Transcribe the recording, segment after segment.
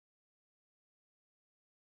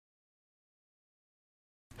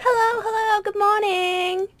Hello, hello, good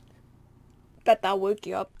morning. Bet that woke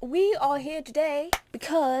you up. We are here today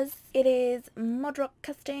because it is Modrock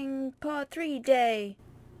casting part 3 day.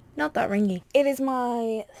 Not that ringy. It is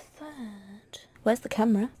my where's the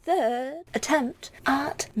camera? Third attempt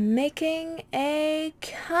at making a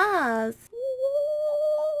cast.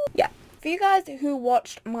 Yeah. For you guys who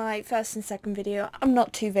watched my first and second video, I'm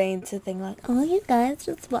not too vain to think like, oh, you guys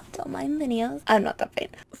just watched all my videos. I'm not that vain.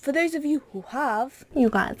 For those of you who have,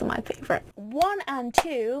 you guys are my favourite. 1 and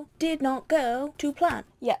 2 did not go to plan.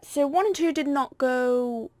 Yeah, so 1 and 2 did not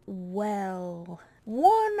go well.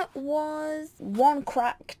 One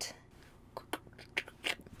cracked.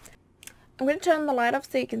 I'm going to turn the light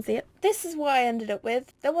off so you can see it. This is what I ended up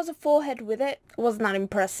with. There was a forehead with it. It wasn't that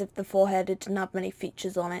impressive, the forehead. It didn't have many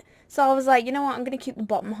features on it. So I was like, you know what, I'm going to keep the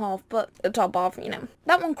bottom half, but the top half, you know.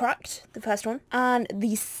 That one cracked, the first one. And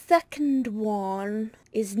the second one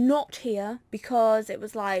is not here because it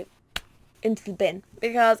was like into the bin.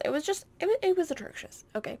 Because it was just, it was atrocious.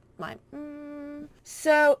 Okay, fine.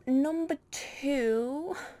 So number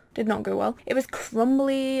 2... did not go well. It was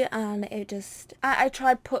crumbly and it just... I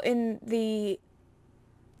tried putting the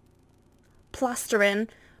plaster in.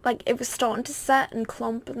 Like, it was starting to set and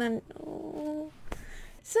clump and then... Oh.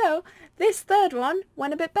 So, this third one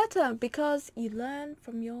went a bit better because you learn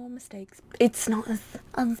from your mistakes. It's not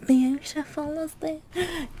as beautiful as this.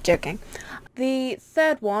 Joking. The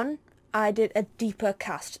third one, I did a deeper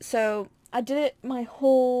cast. So, I did it my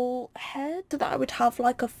whole head so that I would have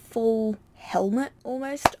like a full helmet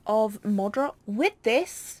almost of Modrock. With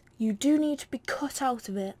this, you do need to be cut out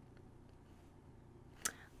of it.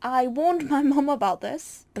 I warned my mum about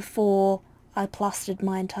this before I plastered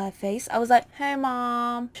my entire face. I was like, hey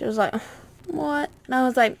mom. She was like, what? And I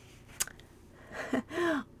was like,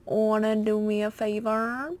 wanna do me a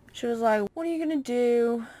favor? She was like, what are you gonna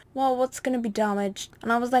do? Well, what's gonna be damaged?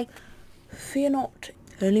 And I was like, fear not,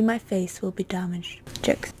 only my face will be damaged.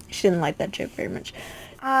 Jokes. She didn't like that joke very much.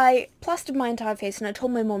 I plastered my entire face and I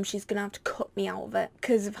told my mum she's gonna have to cut me out of it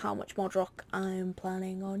because of how much Modrock I'm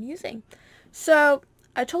planning on using. So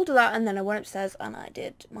I told her that and then I went upstairs and I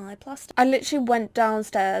did my plaster. I literally went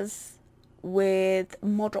downstairs with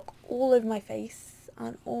Modrock all over my face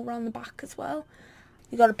and all around the back as well.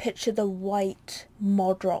 You gotta picture the white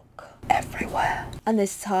Modrock everywhere. And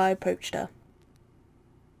this is how I approached her.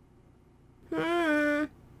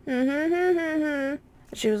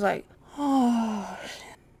 She was like, oh,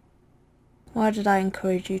 why did I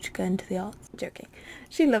encourage you to go into the arts? Joking.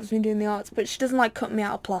 She loves me doing the arts, but she doesn't like cutting me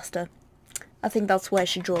out of plaster. I think that's where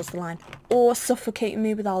she draws the line. Or suffocating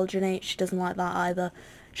me with alginate. She doesn't like that either.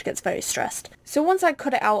 She gets very stressed. So once I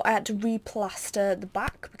cut it out, I had to replaster the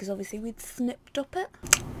back because obviously we'd snipped up it.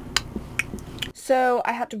 So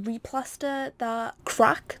I had to replaster that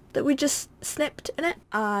crack that we just snipped in it.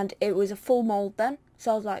 And it was a full mould then.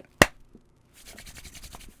 So I was like,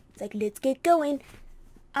 let's get going.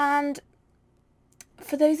 And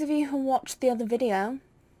for those of you who watched the other video,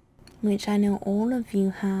 which I know all of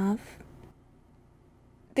you have,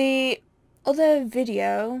 the other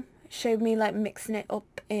video showed me like mixing it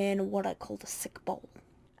up in what I call the sick bowl.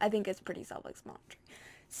 I think it's pretty self-explanatory.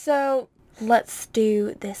 So let's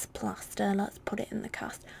do this plaster. Let's put it in the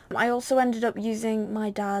cast. I also ended up using my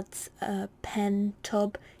dad's pen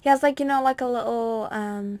tub. He has like, you know, like a little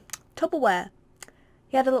Tupperware.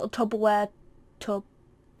 He had a little Tupperware tub.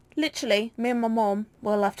 Literally, me and my mum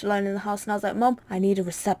were left alone in the house and I was like, Mum, I need a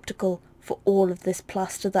receptacle for all of this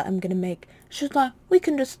plaster that I'm going to make. She was like, we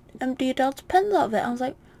can just empty your dad's pens out of it. I was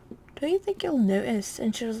like, don't you think you'll notice?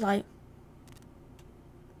 And she was like,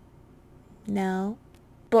 no.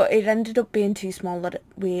 But it ended up being too small that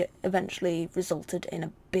we eventually resulted in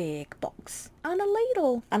a big box and a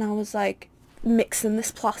ladle. And I was like, mixing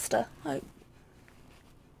this plaster. Like,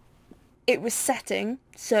 it was setting,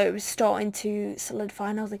 so it was starting to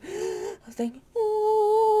solidify and I was like,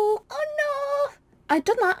 oh no. I'd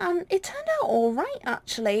done that and it turned out alright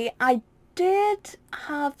actually. I did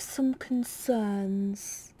have some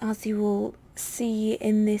concerns, as you will see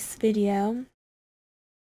in this video.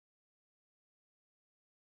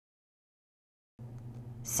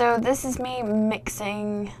 So this is me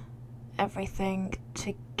mixing everything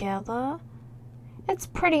together. It's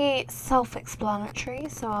pretty self-explanatory,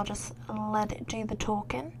 so I'll just let it do the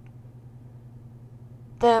talking.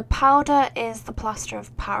 The powder is the plaster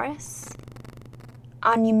of Paris,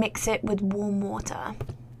 and you mix it with warm water.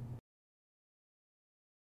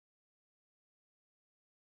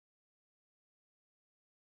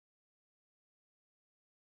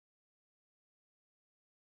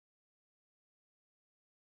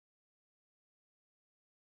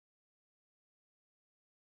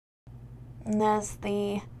 And there's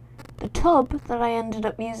the tub that I ended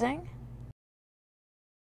up using.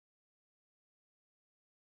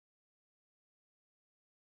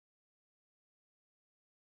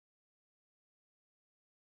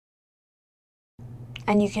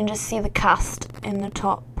 And you can just see the cast in the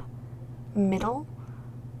top middle.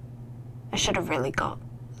 I should have really got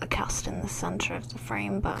the cast in the center of the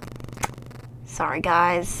frame, but sorry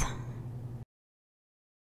guys.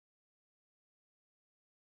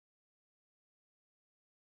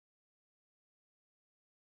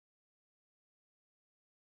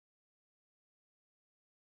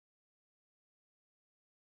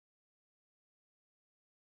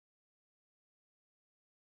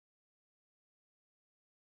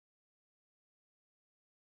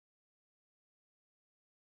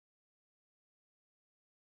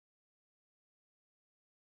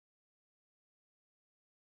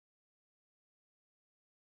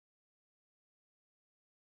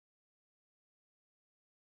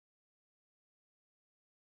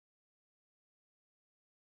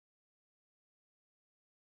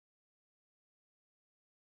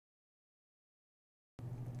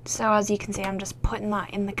 So as you can see, I'm just putting that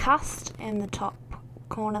in the cast in the top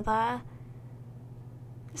corner there,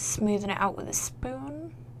 smoothing it out with a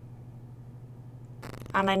spoon.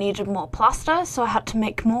 And I needed more plaster, so I had to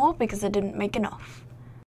make more because I didn't make enough.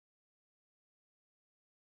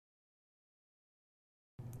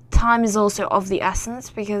 Time is also of the essence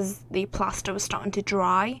because the plaster was starting to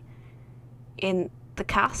dry in the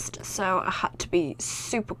cast, so I had to be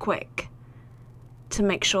super quick to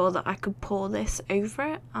make sure that I could pour this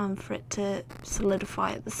over it and for it to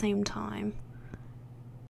solidify at the same time.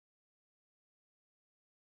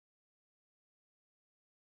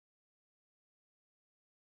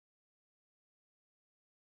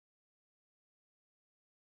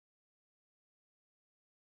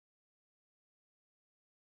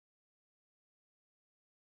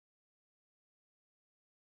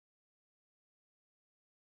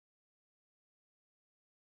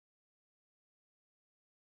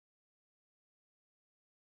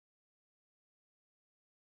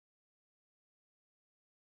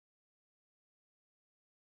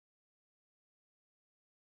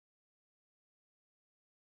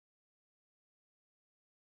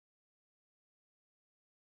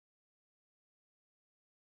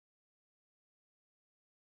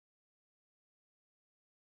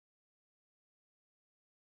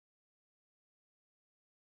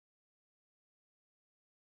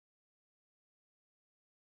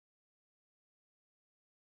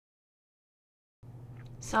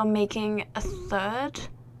 So I'm making a third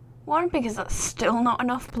one because that's still not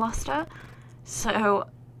enough plaster. So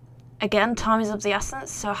again, time is of the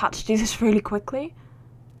essence, so I had to do this really quickly.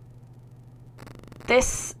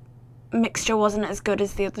 This mixture wasn't as good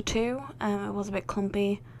as the other two, it was a bit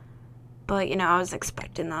clumpy, but you know, I was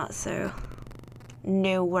expecting that, so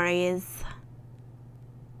no worries.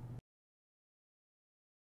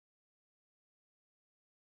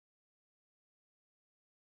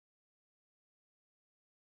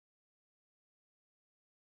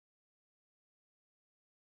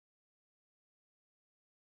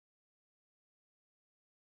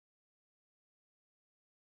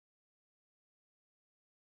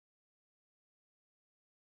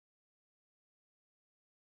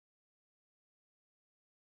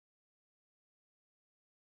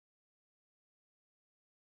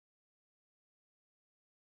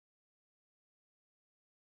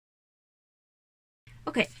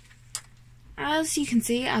 Okay, as you can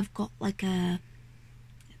see, I've got like a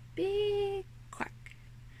big crack.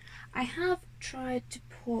 I have tried to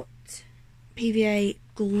put PVA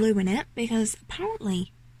glue in it because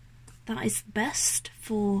apparently that is best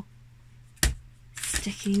for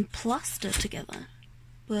sticking plaster together,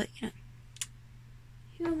 but you know,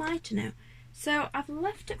 who am I to know? So I've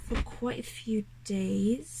left it for quite a few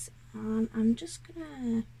days, and I'm just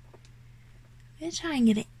gonna try and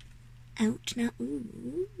get it out now.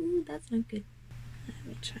 Ooh, that's not good. Let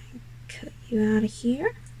me try and cut you out of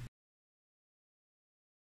here.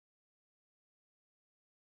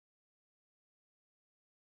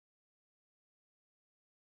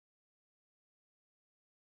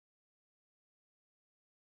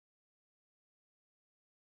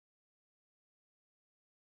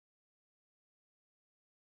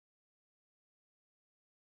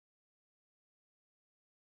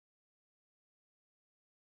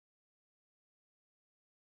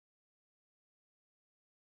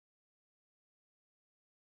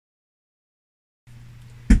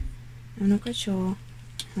 I'm not quite sure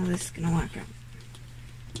how this is gonna work out.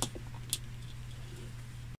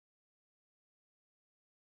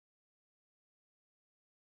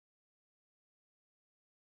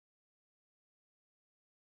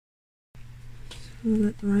 Hold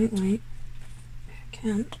it the right way. I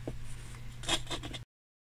can't.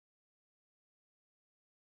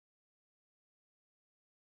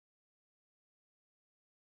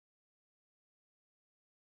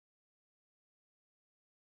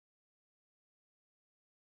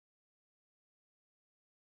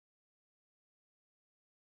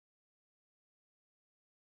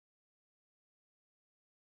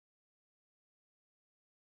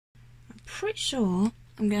 I'm pretty sure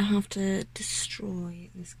I'm gonna have to destroy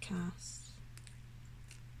this cast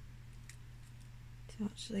to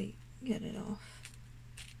actually get it off.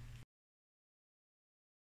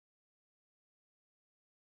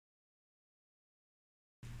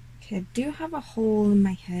 Okay, I do have a hole in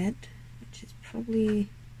my head, which is probably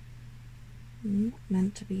not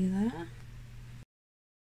meant to be there.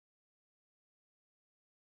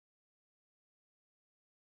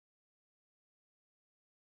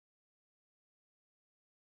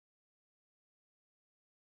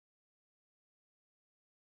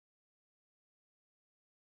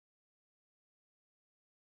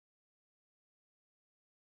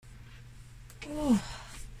 Oh.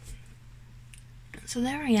 So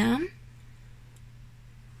there I am.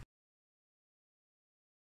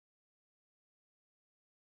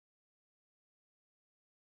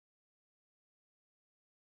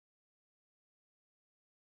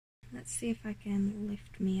 Let's see if I can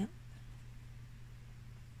lift me up.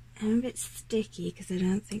 I'm a bit sticky because I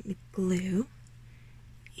don't think the glue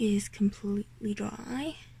is completely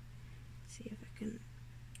dry. Let's see if I can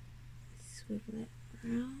swivel it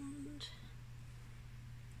around.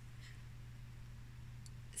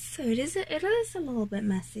 So it is a little bit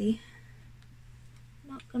messy,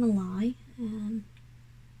 not gonna lie,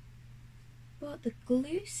 but the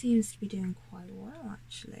glue seems to be doing quite well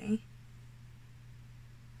actually.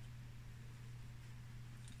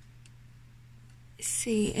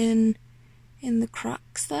 See in the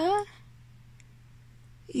cracks there,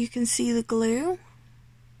 you can see the glue,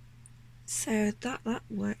 so that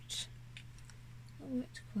worked. That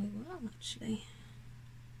worked quite well actually.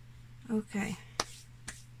 Okay.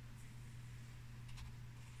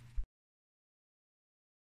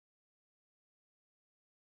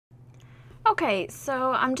 Okay,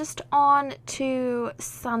 so I'm just on to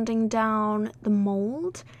sanding down the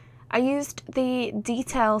mould. I used the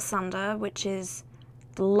detail sander, which is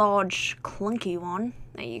the large clunky one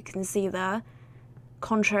that you can see there,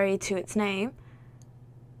 contrary to its name,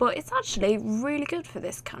 but it's actually really good for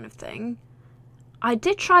this kind of thing. I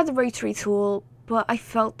did try the rotary tool, but I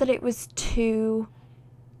felt that it was too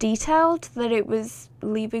detailed, that it was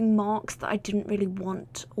leaving marks that I didn't really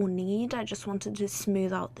want or need. I just wanted to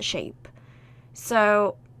smooth out the shape.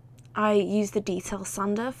 So I used the detail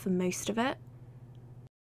sander for most of it.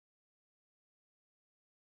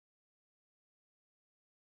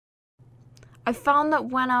 I found that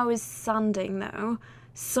when I was sanding though,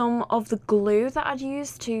 some of the glue that I'd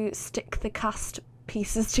used to stick the cast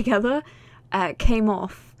pieces together came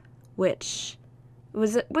off, which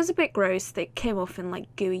was a bit gross. They came off in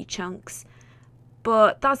like gooey chunks,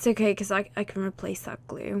 but that's okay because I can replace that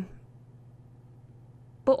glue.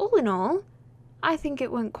 But all in all, I think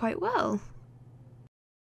it went quite well.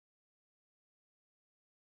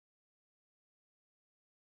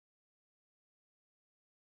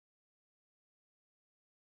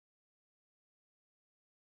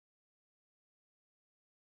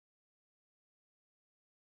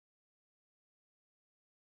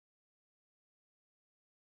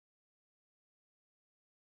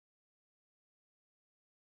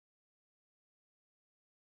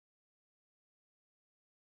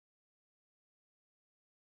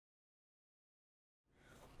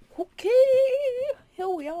 Okay, here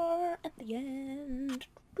we are at the end.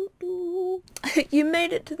 You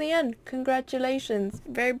made it to the end. Congratulations.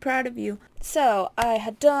 Very proud of you. So I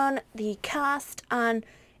had done the cast and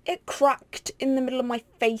it cracked in the middle of my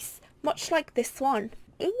face, much like this one.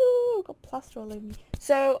 Ooh, got plaster all over me.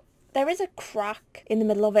 So there is a crack in the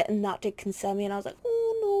middle of it and that did concern me and I was like,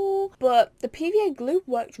 oh no. But the PVA glue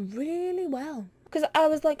worked really well. Because I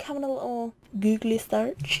was like having a little googly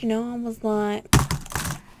search, you know, I was like...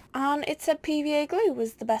 And it said PVA glue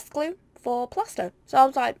was the best glue for plaster. So I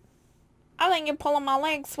was like, I think you're pulling my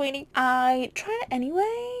leg, sweetie. I tried it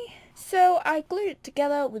anyway. So I glued it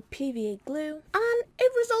together with PVA glue and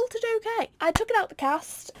it resulted okay. I took it out the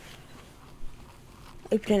cast,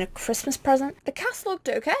 opening a Christmas present. The cast looked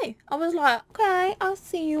okay. I was like, okay, I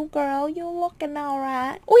see you, girl. You're looking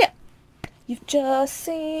alright. Oh yeah. You've just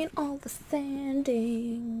seen all the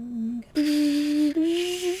sanding.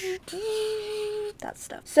 that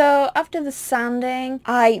stuff. So after the sanding,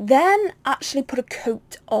 I then actually put a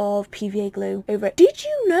coat of PVA glue over it. Did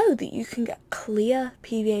you know that you can get clear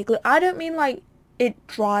PVA glue? I don't mean like it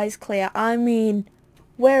dries clear. I mean,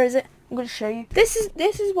 where is it? I'm going to show you. This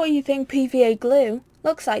is what you think PVA glue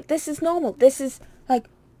looks like. This is normal. This is like,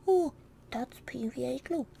 oh, that's PVA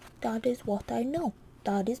glue. That is what I know.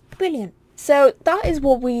 That is brilliant. So that is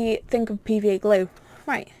what we think of PVA glue.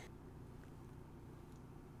 Right.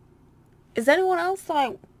 Is anyone else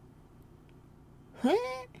like, huh?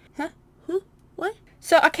 Huh? Huh? What?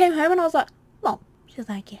 So I came home and I was like, Mom. She was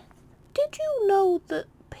like, yeah. Did you know that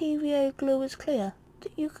PVA glue is clear?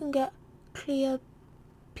 That you can get clear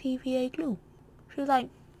PVA glue? She was like,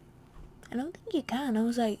 I don't think you can. I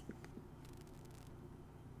was like,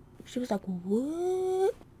 she was like,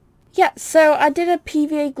 what? Yeah, so I did a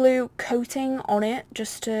PVA glue coating on it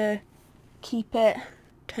just to keep it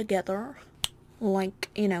together. Like,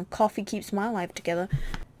 you know, coffee keeps my life together.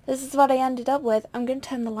 This is what I ended up with. I'm going to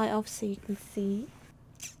turn the light off so you can see.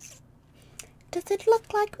 Does it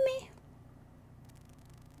look like me?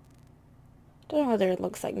 Don't know whether it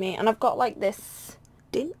looks like me. And I've got like this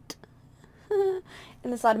dint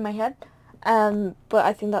in the side of my head. But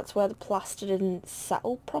I think that's where the plaster didn't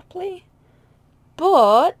settle properly.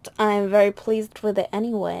 But I'm very pleased with it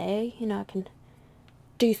anyway. You know, I can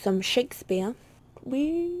do some Shakespeare.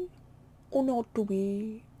 We or not do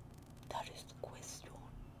we? That is the question.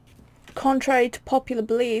 Contrary to popular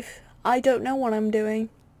belief, I don't know what I'm doing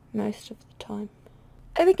most of the time.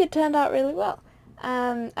 I think it turned out really well.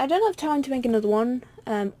 I don't have time to make another one,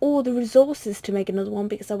 or the resources to make another one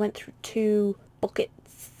because I went through 2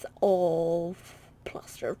 buckets of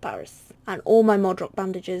plaster of Paris and all my Modrock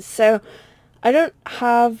bandages. So I don't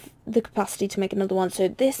have the capacity to make another one, so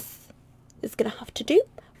this is going to have to do.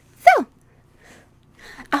 So,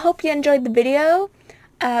 I hope you enjoyed the video.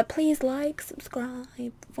 Please like,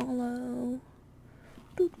 subscribe, follow,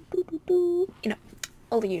 you know,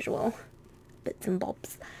 all the usual bits and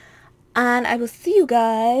bobs. And I will see you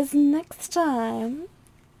guys next time.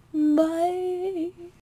 Bye.